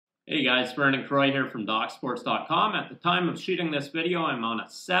Hey guys, Vernon Croy here from DocSports.com. At the time of shooting this video, I'm on a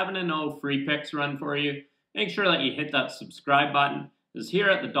 7-0 free picks run for you. Make sure that you hit that subscribe button, because here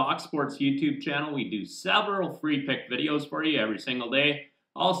at the Doc Sports YouTube channel, we do several free pick videos for you every single day.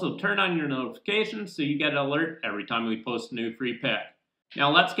 Also, turn on your notifications so you get an alert every time we post a new free pick. Now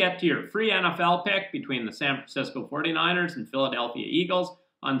let's get to your free NFL pick between the San Francisco 49ers and Philadelphia Eagles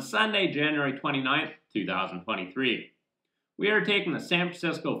on Sunday, January 29th, 2023. We are taking the San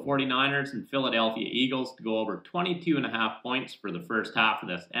Francisco 49ers and Philadelphia Eagles to go over 22.5 points for the first half of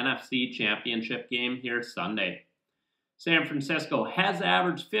this NFC Championship game here Sunday. San Francisco has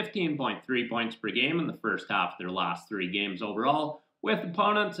averaged 15.3 points per game in the first half of their last 3 games overall, with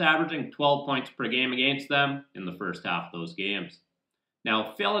opponents averaging 12 points per game against them in the first half of those games.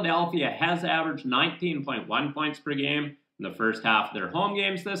 Now, Philadelphia has averaged 19.1 points per game in the first half of their home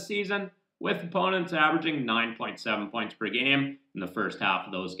games this season, with opponents averaging 9.7 points per game in the first half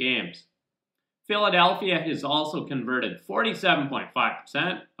of those games. Philadelphia has also converted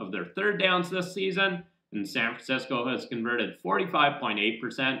 47.5% of their third downs this season, and San Francisco has converted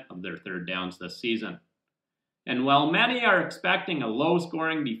 45.8% of their third downs this season. And while many are expecting a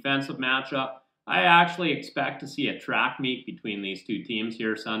low-scoring defensive matchup, I actually expect to see a track meet between these two teams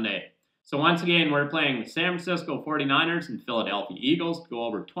here Sunday. So once again, we're playing the San Francisco 49ers and Philadelphia Eagles to go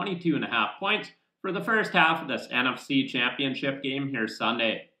over 22.5 points for the first half of this NFC Championship game here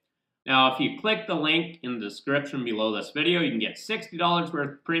Sunday. Now, if you click the link in the description below this video, you can get $60 worth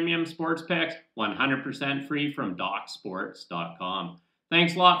of premium sports picks, 100% free from DocSports.com.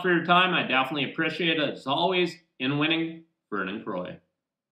 Thanks a lot for your time. I definitely appreciate it. As always, in winning, Vernon Croy.